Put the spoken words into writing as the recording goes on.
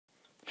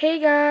Hey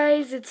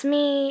guys, it's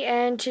me,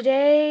 and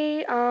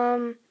today,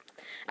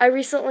 I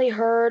recently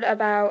heard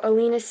about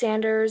Aleana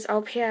Sanders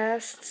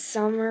LPS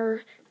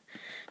Summer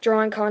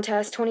Drawing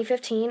Contest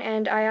 2015,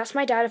 and I asked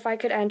my dad if I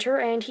could enter,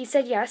 and he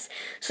said yes.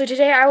 So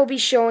today I will be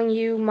showing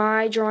you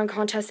my drawing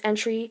contest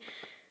entry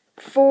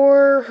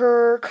for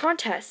her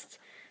contest.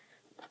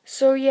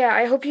 So yeah,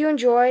 I hope you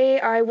enjoy.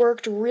 I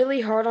worked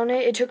really hard on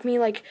it. It took me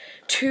like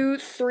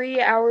 2-3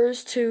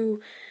 hours to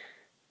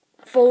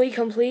fully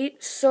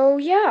complete, so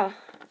yeah.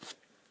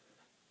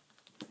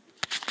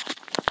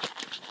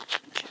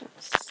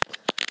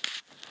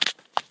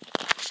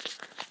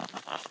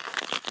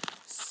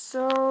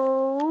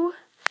 So,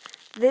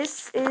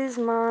 this is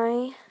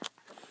my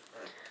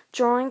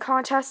drawing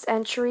contest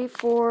entry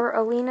for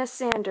Aleana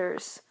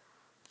Sanders.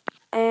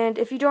 And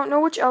if you don't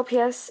know which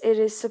LPS it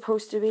is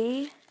supposed to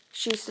be,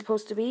 it's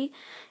supposed to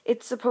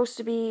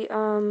be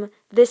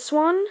this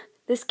one,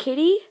 this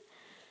kitty.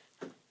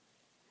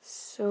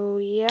 So,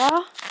 yeah.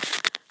 Oh,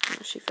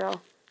 she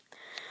fell.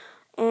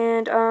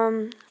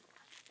 And,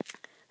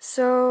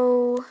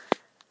 so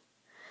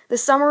the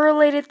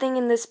summer-related thing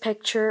in this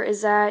picture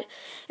is that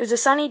it was a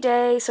sunny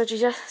day,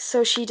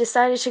 so she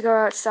decided to go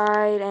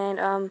outside,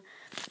 and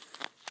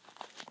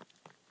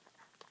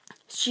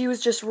she was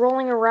just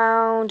rolling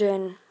around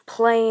and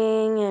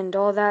playing and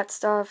all that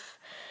stuff.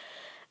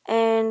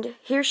 And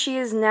here she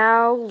is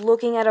now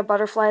looking at a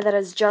butterfly that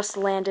has just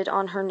landed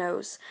on her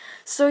nose.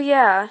 So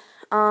yeah,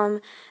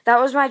 that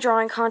was my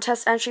drawing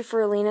contest entry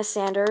for Aleana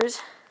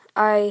Sanders.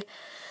 I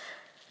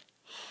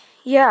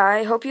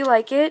hope you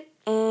like it,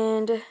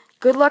 and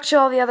good luck to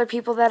all the other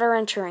people that are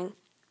entering.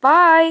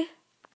 Bye!